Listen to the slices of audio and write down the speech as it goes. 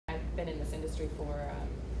been in this industry for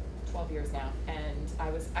 12 years now, and I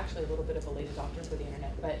was actually a little bit of a late adopter for the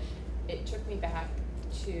internet, but it took me back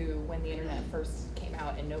to when the internet first came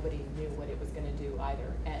out and nobody knew what it was going to do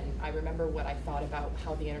either. And I remember what I thought about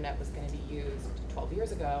how the internet was going to be used 12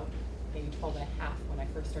 years ago, maybe 12 and a half when I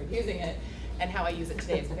first started using it, and how I use it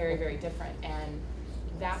today is very, very different. And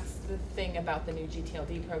that's the thing about the new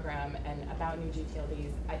gTLD program and about new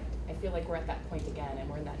gTLDs. I feel like we're at that point again, and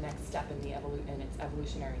we're in that next step in the its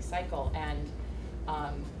evolutionary cycle. And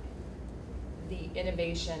the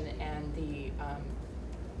innovation and the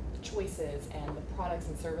choices and the products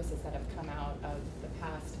and services that have come out of the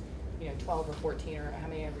past, 12 or 14 or how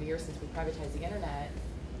many ever years since we privatized the internet,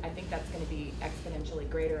 I think that's going to be exponentially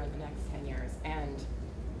greater in the next 10 years. And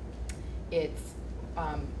it's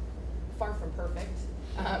far from perfect.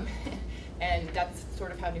 And that's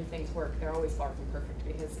sort of how new things work. They're always far from perfect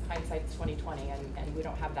because hindsight's 20/20, and we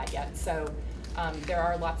don't have that yet. So there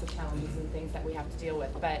are lots of challenges and things that we have to deal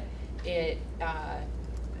with. But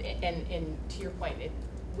and to your point,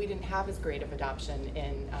 we didn't have as great of adoption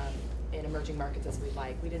in emerging markets as we'd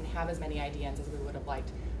like. We didn't have as many IDNs as we would have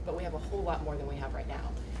liked, but we have a whole lot more than we have right now.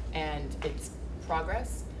 And it's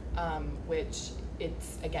progress, which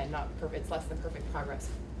it's, again, not perfect, it's less than perfect progress.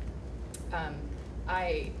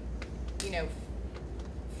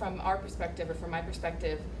 From our perspective, or from my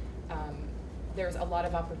perspective, there's a lot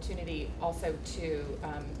of opportunity also to,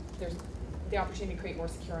 there's the opportunity to create more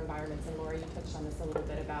secure environments. And Laura, you touched on this a little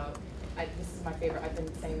bit about, this is my favorite, I've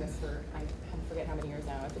been saying this for, I forget how many years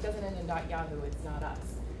now. If it doesn't end in .yahoo, it's not us.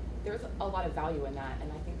 There's a lot of value in that,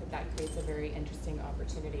 and I think that creates a very interesting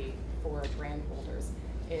opportunity for brand holders.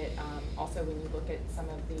 It also, when you look at some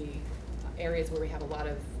of the areas where we have a lot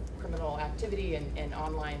of criminal activity and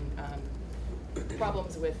online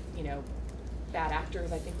problems with, bad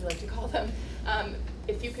actors, I think we like to call them.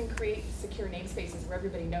 If you can create secure namespaces where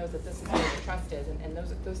everybody knows that this is where the trust is, and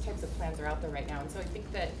those types of plans are out there right now. And so I think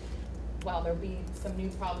that while there'll be some new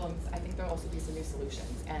problems, I think there'll also be some new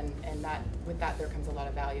solutions, and that with that there comes a lot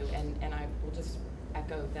of value. And I will just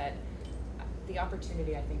echo that the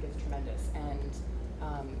opportunity, I think, is tremendous, and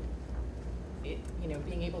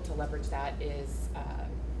being able to leverage that is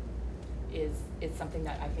something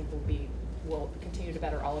that I think will continue to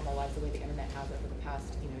better all of our lives the way the internet has over the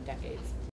past decades.